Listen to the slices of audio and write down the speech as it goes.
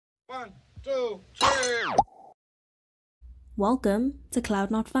1, 2, 3. Welcome to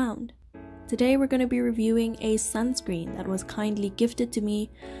Cloud Not Found. Today we're going to be reviewing a sunscreen that was kindly gifted to me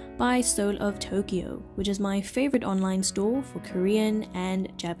by Seoul of Tokyo, which is my favorite online store for Korean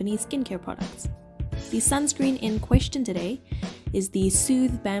and Japanese skincare products. The sunscreen in question today is the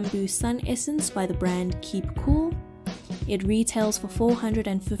Soothe Bamboo Sun Essence by the brand Keep Cool. It retails for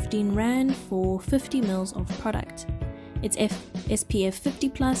 415 Rand for 50 ml of product. It's SPF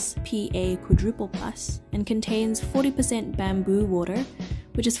 50+, PA quadruple+, and contains 40% bamboo water,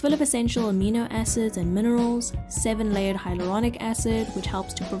 which is full of essential amino acids and minerals, 7-layered hyaluronic acid, which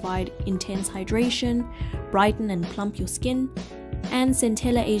helps to provide intense hydration, brighten and plump your skin, and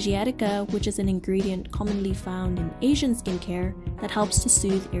Centella asiatica, which is an ingredient commonly found in Asian skincare that helps to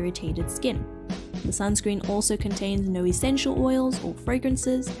soothe irritated skin. The sunscreen also contains no essential oils or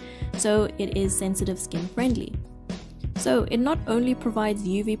fragrances, so it is sensitive skin friendly. So it not only provides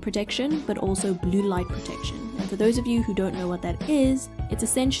UV protection, but also blue light protection. And for those of you who don't know what that is, it's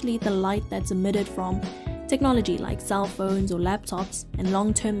essentially the light that's emitted from technology like cell phones or laptops, and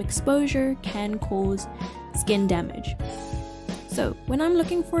long-term exposure can cause skin damage. So when I'm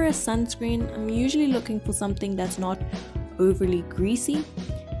looking for a sunscreen, I'm usually looking for something that's not overly greasy.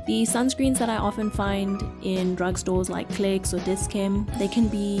 The sunscreens that I often find in drugstores like Clicks or Dischem, they can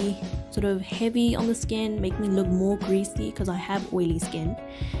be sort of heavy on the skin, make me look more greasy because I have oily skin,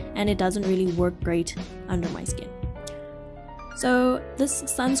 and it doesn't really work great under my skin. So this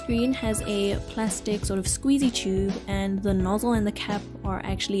sunscreen has a plastic sort of squeezy tube, and the nozzle and the cap are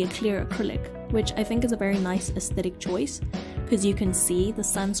actually a clear acrylic, which I think is a very nice aesthetic choice because you can see the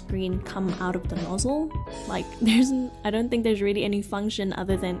sunscreen come out of the nozzle. Like I don't think there's really any function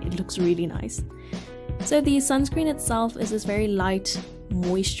other than it looks really nice. So the sunscreen itself is this very light,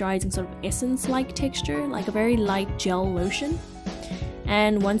 moisturizing sort of essence-like texture, like a very light gel lotion.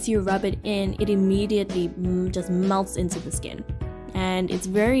 And once you rub it in, it immediately just melts into the skin. And it's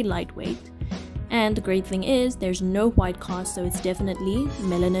very lightweight. And the great thing is, there's no white cast, so it's definitely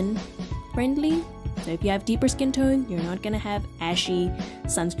melanin friendly. So if you have deeper skin tone, you're not gonna have ashy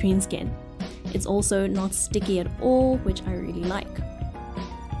sunscreen skin. It's also not sticky at all, which I really like.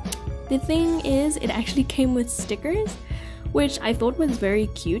 The thing is, it actually came with stickers, which I thought was very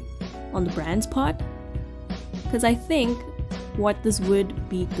cute on the brand's part, because I think what this would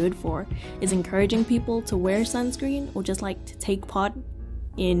be good for is encouraging people to wear sunscreen, or just like to take part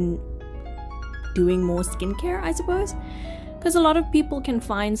in doing more skincare, I suppose. Because a lot of people can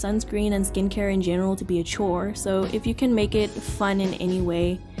find sunscreen and skincare in general to be a chore, so if you can make it fun in any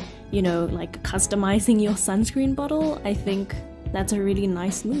way, you know, like customizing your sunscreen bottle, I think that's a really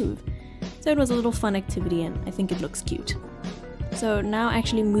nice move. So it was a little fun activity, and I think it looks cute. So now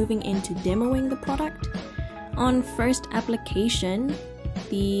actually moving into demoing the product. On first application,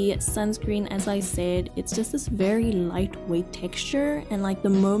 the sunscreen, as I said, it's just this very lightweight texture, and like the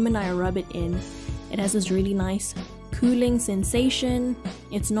moment I rub it in, it has this really nice cooling sensation.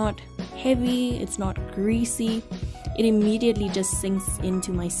 It's not heavy, it's not greasy. It immediately just sinks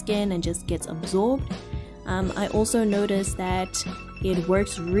into my skin and just gets absorbed. I also noticed that it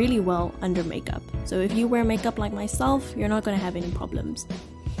works really well under makeup. So if you wear makeup like myself, you're not going to have any problems.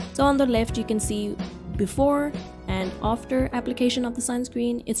 So on the left you can see before and after application of the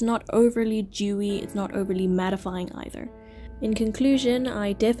sunscreen. It's not overly dewy, it's not overly mattifying either. In conclusion,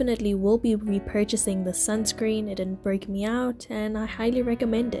 I definitely will be repurchasing the sunscreen. It didn't break me out, and I highly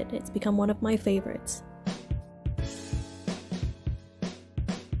recommend it. It's become one of my favorites.